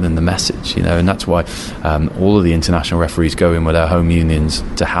are getting the message, and that's why all of the international referees go in with their home unions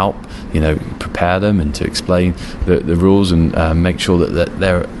to help prepare them and to explain the rules and make sure that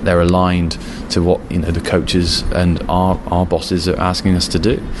they're aligned to what the coaches and our bosses are asking us to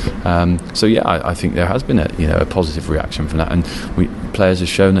do. So I think there has been a positive reaction from that, and players have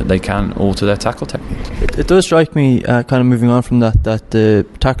shown that they can alter their tackle technique. It does strike me, kind of moving on from that the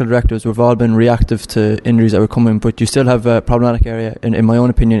tackle directives have all been reactive to injuries that were coming, but you still have a problematic area, in my own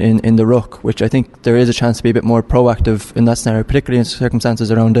opinion, in the ruck, which I think there is a chance to be a bit more proactive in that scenario, particularly in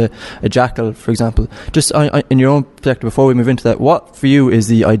circumstances around a jackal, for example. Just in your own perspective, before we move into that, what for you is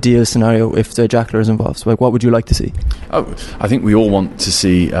the ideal scenario if the jackal is involved? So, what would you like to see? I think we all want to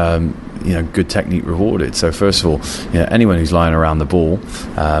see good technique rewarded. So first of all, anyone who's lying around the ball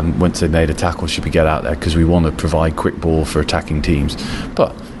once they've made a tackle should be get out there, because we want to provide quick ball for attacking teams.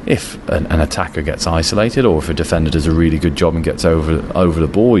 But if an attacker gets isolated, or if a defender does a really good job and gets over the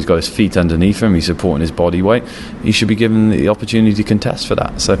ball, he's got his feet underneath him, he's supporting his body weight, he should be given the opportunity to contest for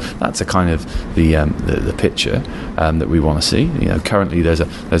that. So that's a kind of the picture that we want to see. Currently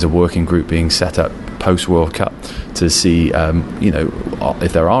there's a working group being set up post World Cup to see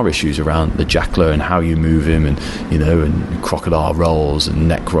if there are issues around the jackler and how you move him, and crocodile rolls and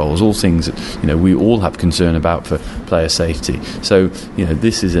neck rolls, all things that we all have concern about for player safety. So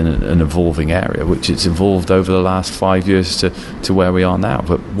this is an evolving area, which it's evolved over the last 5 years to where we are now.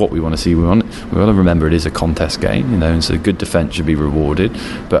 But what we want to see, we want to remember it is a contest game, and so good defence should be rewarded,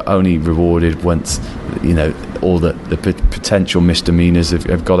 but only rewarded once all the potential misdemeanours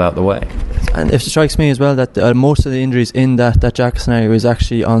have got out the way. And it strikes me as well that most of the injuries in that jackal scenario is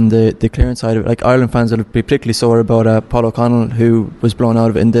actually on the clearance side of it. Like, Ireland fans will be particularly sore about Paul O'Connell, who was blown out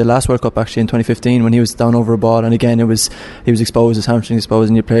of it in the last World Cup, actually in 2015, when he was down over a ball, and again he was exposed, his hamstring exposed,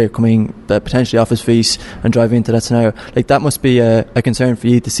 and your player coming potentially off his feet and driving into that scenario. Like, that must be a concern for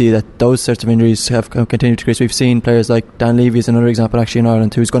you to see that those sorts of injuries have continued to increase. We've seen players like Dan Levy is another example actually in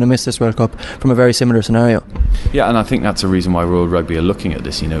Ireland, who's going to miss this World Cup from a very similar scenario. Yeah, and I think that's the reason why World Rugby are looking at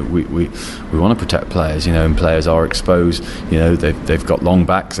this. We want to protect players, and players are exposed. They've got long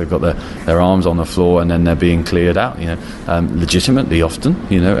backs, they've got their arms on the floor, and then they're being cleared out. Legitimately often.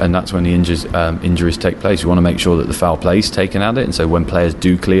 And that's when the injuries take place. We want to make sure that the foul play is taken at it, and so when players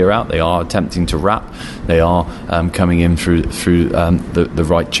do clear out, they are attempting to wrap. They are coming in through the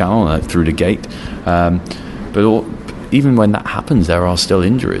right channel, through the gate. But even when that happens, there are still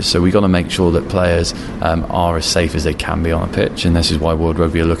injuries. So we've got to make sure that players are as safe as they can be on a pitch, and this is why World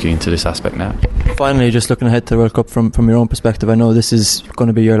Rugby are looking into this aspect now. Finally, just looking ahead to the World Cup from your own perspective, I know this is going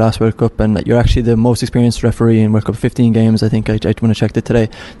to be your last World Cup, and you're actually the most experienced referee in World Cup, 15 games, I think. I when I checked it today.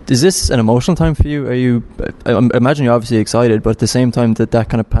 Is this an emotional time for you? I imagine you're obviously excited, but at the same time that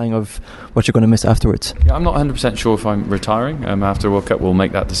kind of pang of what you're going to miss afterwards. Yeah, I'm not 100% sure if I'm retiring after the World Cup. We'll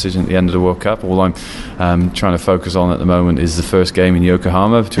make that decision at the end of the World Cup. All I'm trying to focus on at the moment is the first game in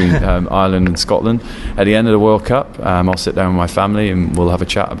Yokohama between Ireland and Scotland. At the end of the World Cup, I'll sit down with my family and we'll have a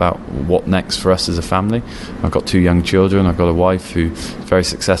chat about what next for us as a family. I've got 2 young children. I've got a wife who's very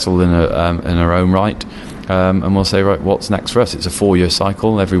successful in her own right. And we'll say, right, what's next for us? It's a 4-year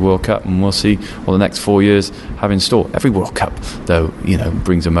cycle, every World Cup, and we'll see what the next 4 years have in store. Every World Cup, though,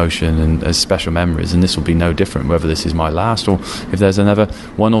 brings emotion and special memories, and this will be no different, whether this is my last or if there's another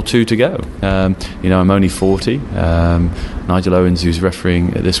 1 or 2 to go. I'm only 40. Nigel Owens, who's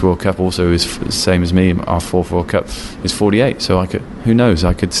refereeing at this World Cup, also is the same as me. Our 4th World Cup is 48. So who knows?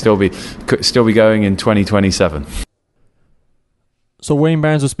 I could still be going in 2027. So Wayne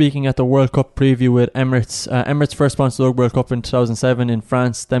Barnes was speaking at the World Cup preview with Emirates. Emirates first sponsored the World Cup in 2007 in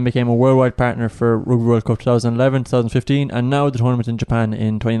France, then became a worldwide partner for Rugby World Cup 2011, 2015, and now the tournament in Japan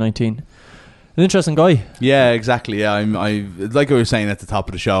in 2019. An interesting guy. Yeah, exactly. Yeah, I like I was saying at the top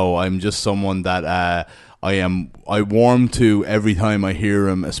of the show, I'm just someone that I warm to every time I hear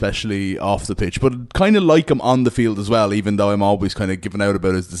him, especially off the pitch, but kind of like him on the field as well, even though I'm always kind of giving out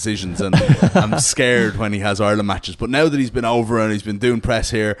about his decisions and I'm scared when he has Ireland matches. But now that he's been over and he's been doing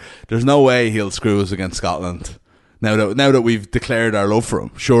press here, there's no way he'll screw us against Scotland. Now that we've declared our love for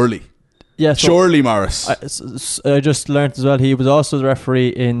him, surely. Yeah, so surely, Maurice. I just learnt as well, he was also the referee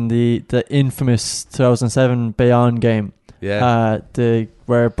in the infamous 2007 Bayonne game. Yeah.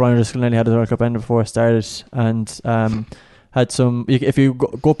 Where Brian O'Driscoll nearly had his World Cup ended before it started, and had some. If you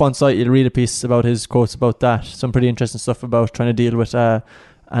go up on site, you'll read a piece about his quotes about that. Some pretty interesting stuff about trying to deal with an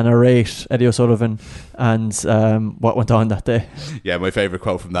irate Eddie O'Sullivan and what went on that day. Yeah, my favourite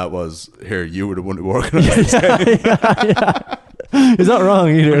quote from that was, "Here, you were the one who organised it." Yeah. He's not wrong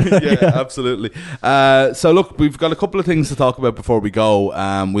either. Yeah, absolutely. So look, we've got a couple of things to talk about before we go.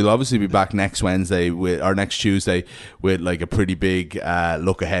 We'll obviously be back next Tuesday with like a pretty big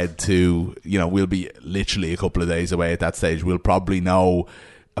look ahead to, we'll be literally a couple of days away at that stage. We'll probably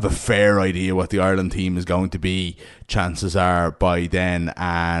have a fair idea what the Ireland team is going to be, chances are, by then,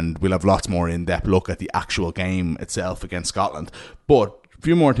 and we'll have lots more in-depth look at the actual game itself against Scotland. But a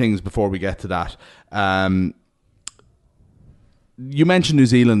few more things before we get to that. You mentioned New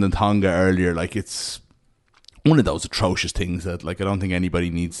Zealand and Tonga earlier. Like, it's one of those atrocious things that, like, I don't think anybody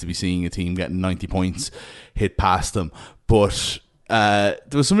needs to be seeing a team getting 90 points hit past them. But there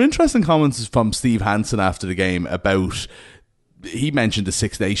was some interesting comments from Steve Hansen after the game about, he mentioned the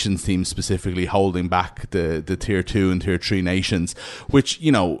Six Nations team specifically holding back the Tier 2 and Tier 3 nations, which,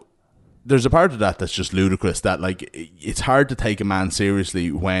 there's a part of that that's just ludicrous, that like it's hard to take a man seriously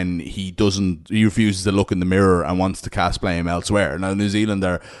when he refuses to look in the mirror and wants to cast blame elsewhere. Now, New Zealand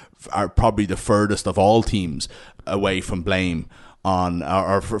are probably the furthest of all teams away from blame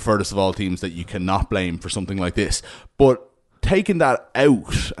or furthest of all teams that you cannot blame for something like this. But taking that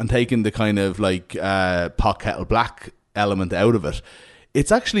out and taking the kind of like pot kettle black element out of it,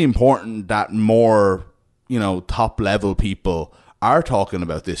 it's actually important that more, top level people are talking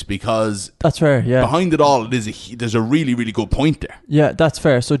about this, because that's fair. Yeah, behind it all, there's a really, really good point there. Yeah, that's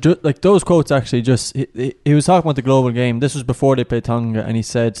fair. So like those quotes actually, just he was talking about the global game. This was before they played Tonga, and he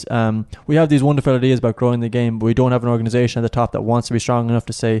said, we have these wonderful ideas about growing the game, but we don't have an organisation at the top that wants to be strong enough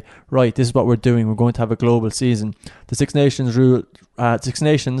to say, right, this is what we're doing, we're going to have a global season. The Six Nations rule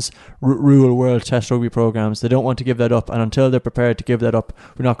world Test rugby programs. They don't want to give that up, and until they're prepared to give that up,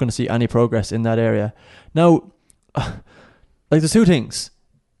 we're not going to see any progress in that area. Now, like, there's two things.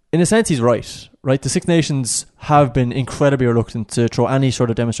 In a sense, he's right. The Six Nations have been incredibly reluctant to throw any sort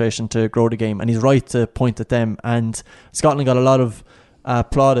of demonstration to grow the game, and he's right to point at them. And Scotland got a lot of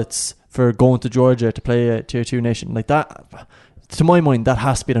plaudits for going to Georgia to play a Tier 2 nation. Like that, to my mind, that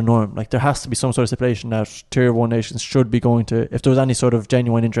has to be the norm. Like, there has to be some sort of stipulation that Tier 1 nations should be going to, if there was any sort of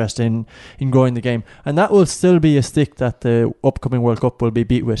genuine interest in growing the game. And that will still be a stick that the upcoming World Cup will be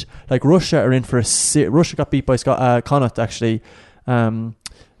beat with. Like, Russia are in for Russia got beat by Connacht, actually,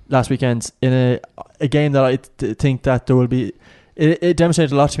 last weekend in a game that I think that there will be. It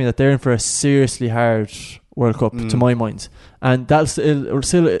demonstrated a lot to me that they're in for a seriously hard World Cup, to my mind. And that's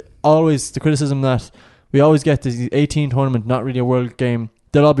still always the criticism that we always get the 18 tournament, not really a world game.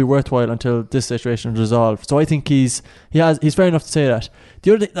 They'll all be worthwhile until this situation is resolved. So I think he's fair enough to say that.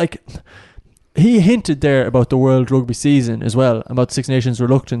 The other thing, like, he hinted there about the World Rugby season as well, about Six Nations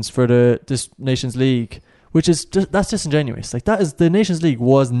reluctance for this Nations League, which is that's disingenuous. Like, that is, the Nations League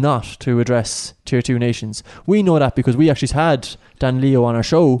was not to address Tier 2 nations. We know that because we actually had Dan Leo on our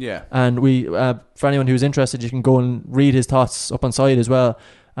show, and we for anyone who's interested, you can go and read his thoughts up on side as well.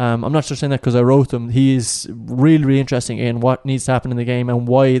 I'm not just saying that because I wrote them. He is really, really interesting in what needs to happen in the game and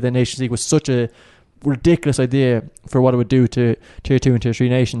why the Nations League was such a ridiculous idea for what it would do to Tier 2 and Tier 3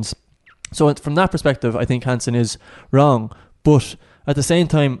 nations. So from that perspective, I think Hansen is wrong. But at the same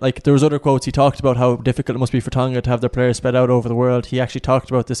time, like, there was other quotes. He talked about how difficult it must be for Tonga to have their players spread out over the world. He actually talked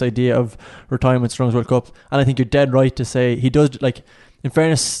about this idea of retirement Strong's World Cup. And I think you're dead right to say he does, like, in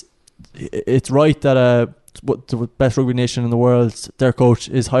fairness, it's right that what the best rugby nation in the world, their coach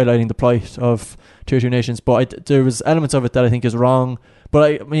is highlighting the plight of Tier 2 nations. But there was elements of it that I think is wrong.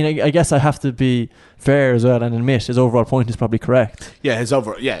 But I mean, I guess I have to be fair as well and admit his overall point is probably correct. Yeah,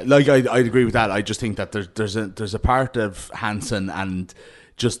 I'd agree with that. I just think that there's a part of Hansen and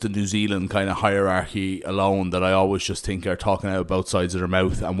just the New Zealand kind of hierarchy alone that I always just think are talking out both sides of their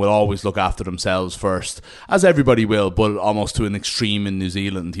mouth and will always look after themselves first, as everybody will, but almost to an extreme in New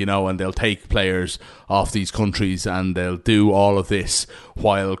Zealand, you know, and they'll take players off these countries and they'll do all of this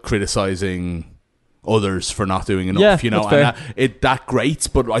while criticising others for not doing enough, you know, and that grates.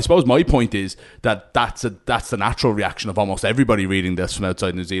 But I suppose my point is that that's the natural reaction of almost everybody reading this from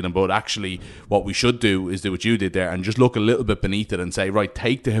outside New Zealand. But actually, what we should do is do what you did there and just look a little bit beneath it and say, right,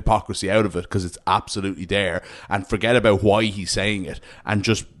 take the hypocrisy out of it because it's absolutely there, and forget about why he's saying it, and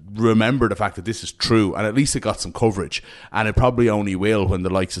just remember the fact that this is true, and at least it got some coverage, and it probably only will when the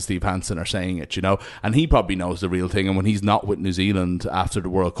likes of Steve Hansen are saying it, you know, and he probably knows the real thing. And when he's not with New Zealand after the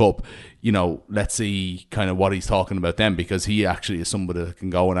World Cup, you know, let's see kind of what he's talking about then, because he actually is somebody that can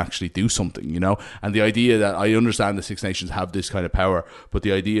go and actually do something, you know. And the idea that, I understand the Six Nations have this kind of power, but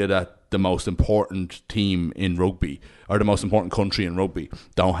the idea that the most important team in rugby or the most important country in rugby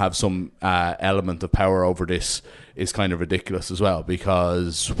don't have some element of power over this is kind of ridiculous as well,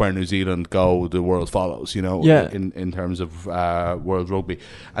 because where New Zealand go, the world follows, you know, in terms of world rugby.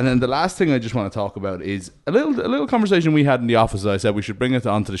 And then the last thing I just want to talk about is a little conversation we had in the office that I said we should bring it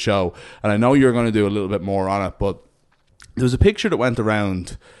onto the show, and I know you're going to do a little bit more on it, but there was a picture that went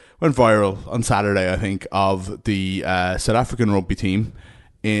viral on Saturday, I think, of the South African rugby team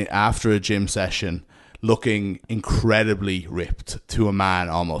after a gym session, looking incredibly ripped to a man,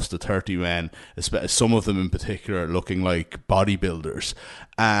 almost the 30 men, some of them in particular looking like bodybuilders.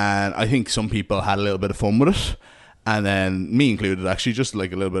 And I think some people had a little bit of fun with it, and then me included, actually, just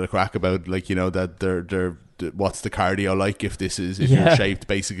like a little bit of crack about, like, you know, that they're what's the cardio like if you're shaped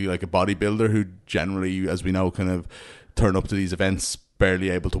basically like a bodybuilder who generally, as we know, kind of turn up to these events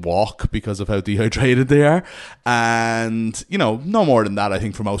barely able to walk because of how dehydrated they are. And, you know, no more than that, I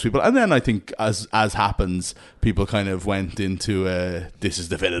think, for most people. And then I think, as happens, people kind of went into this is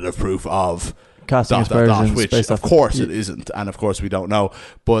definitive proof of casting aspersions, which of course it isn't, and of course we don't know.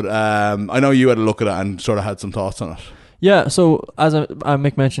 But I know you had a look at it and sort of had some thoughts on it. Yeah, so as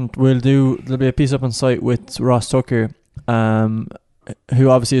Mick mentioned, there'll be a piece up on site with Ross Tucker, who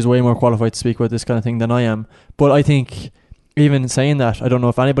obviously is way more qualified to speak about this kind of thing than I am. But I think, even saying that, I don't know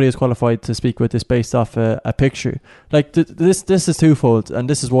if anybody is qualified to speak with this based off a picture. Like, this is twofold, and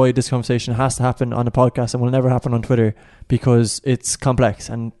this is why this conversation has to happen on a podcast and will never happen on Twitter, because it's complex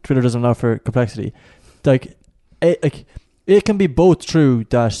and Twitter doesn't allow for complexity. Like, it can be both true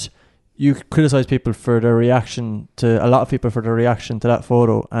that you criticize people for their reaction to, a lot of people for their reaction to that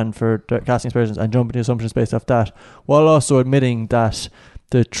photo and for their casting aspersions and jumping to assumptions based off that, while also admitting that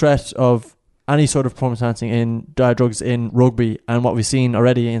the threat of any sort of performance enhancing in drugs in rugby and what we've seen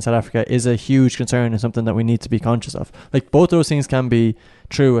already in South Africa is a huge concern and something that we need to be conscious of. Like, both those things can be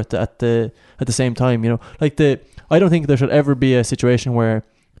true at the same time, you know. Like, I don't think there should ever be a situation where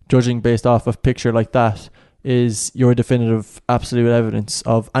judging based off of picture like that is your definitive absolute evidence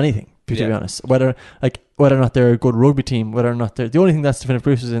of anything, to be honest. Whether or not they're a good rugby team, whether or not the only thing that's definitive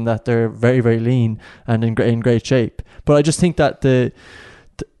proof is in that they're very, very lean and in great shape. But I just think that the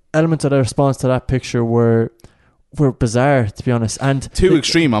elements of their response to that picture were bizarre, to be honest, and too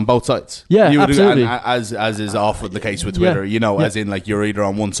extreme on both sides. Yeah, absolutely. And as is often the case with Twitter, you know, as in, like, you're either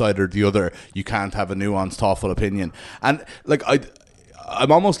on one side or the other. You can't have a nuanced, thoughtful opinion. And, like,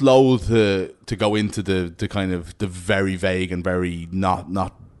 I'm almost loath to go into the kind of the very vague and very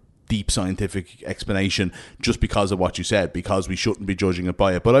not deep scientific explanation just because of what you said, because we shouldn't be judging it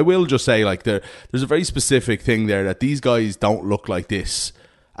by it. But I will just say, like, there's a very specific thing there, that these guys don't look like this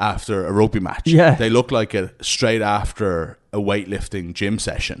after a rugby match. Yeah. They look like it straight after a weightlifting gym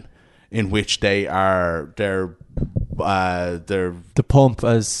session in which they're they're the pump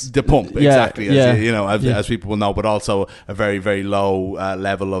exactly, as people will know, but also a very, very low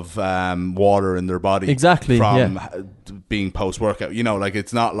level of water in their body from being post-workout. Like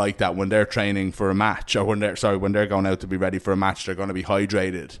it's not like that when they're training for a match, or when they're going out to be ready for a match, they're going to be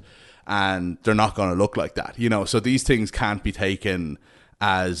hydrated and they're not going to look like that. So these things can't be taken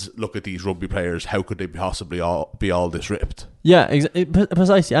as, look at these rugby players, how could they possibly be all this ripped? Yeah,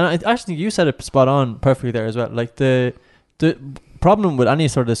 precisely. And I actually think you said it spot on perfectly there as well. Like the problem with any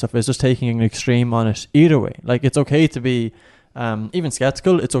sort of this stuff is just taking an extreme on it either way. Like it's okay to be even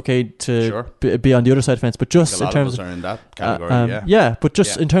skeptical, it's okay to be on the other side of the fence, but just in terms of in that category, but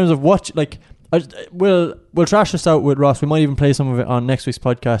just in terms of what, like, we'll trash this out with Ross. We might even play some of it on next week's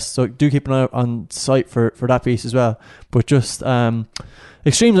podcast, so do keep an eye out on site for that piece as well. But just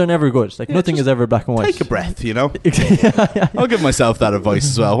extremes are never good. Like nothing is ever black and white. Take a breath, I'll give myself that advice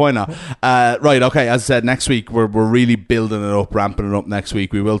as well. Why not? Right, okay. As I said, next week we're really building it up, ramping it up. Next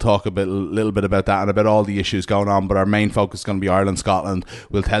week we will talk a little bit about that and about all the issues going on. But our main focus is going to be Ireland, Scotland.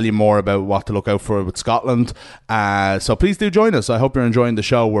 We'll tell you more about what to look out for with Scotland. So please do join us. I hope you're enjoying the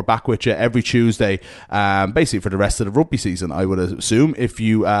show. We're back with you every Tuesday, basically for the rest of the rugby season, I would assume. If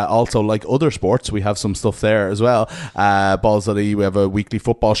you also like other sports, we have some stuff there as well. Balls.ie, we have a weekly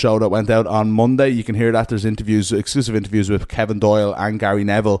football show that went out on Monday. You can hear that. There's exclusive interviews with Kevin Doyle and Gary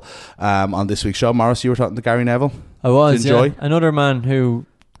Neville on this week's show. Maurice, you were talking to Gary Neville? I was, another man who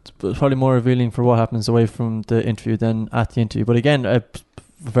was probably more revealing for what happens away from the interview than at the interview. But again, a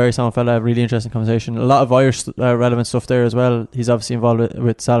very sound fella, really interesting conversation. A lot of Irish relevant stuff there as well. He's obviously involved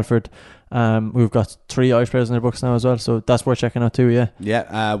with Salford. We've got 3 Irish players in their books now as well, so that's worth checking out too.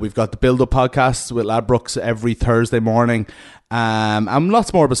 We've got the Build Up podcast with Ladbrokes every Thursday morning, and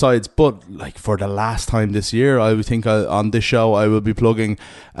lots more besides. But like for the last time this year, I would think on this show I will be plugging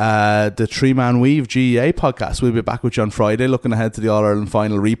the 3-Man Weave GEA podcast. We'll be back with you on Friday, looking ahead to the All-Ireland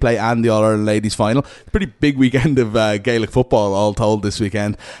final replay and the All-Ireland ladies final. Pretty big weekend of Gaelic football all told this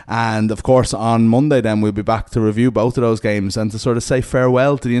weekend, and of course on Monday then we'll be back to review both of those games and to sort of say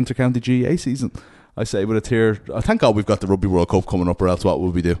farewell to the Intercounty GEA season. I say with a tear. Thank God we've got the Rugby World Cup coming up, or else what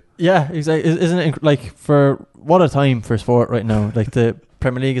will we do? Yeah, exactly. Isn't it like, for what a time for sport right now? Like the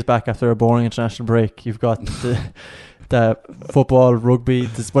Premier League is back after a boring international break. You've got the football, rugby,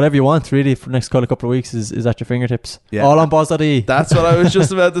 whatever you want really for the next couple of weeks is at your fingertips. All on balls.ie. That's what I was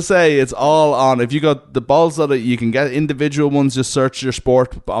just about to say. It's all on. If you got the balls.ie, you can get individual ones. Just search your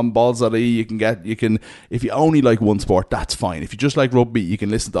sport on balls.ie. You can if you only like one sport, that's fine. If you just like rugby, you can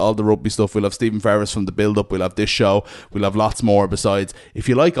listen to all the rugby stuff. We'll have Stephen Ferris from the Build Up. We'll have this show. We'll have lots more besides. If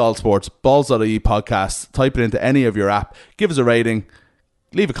you like all sports, balls.ie podcast, type it into any of your app, give us a rating,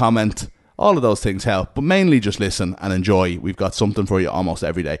 leave a comment. All of those things help, but mainly just listen and enjoy. We've got something for you almost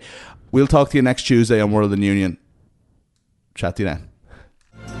every day. We'll talk to you next Tuesday on World in Union. Chat to you then.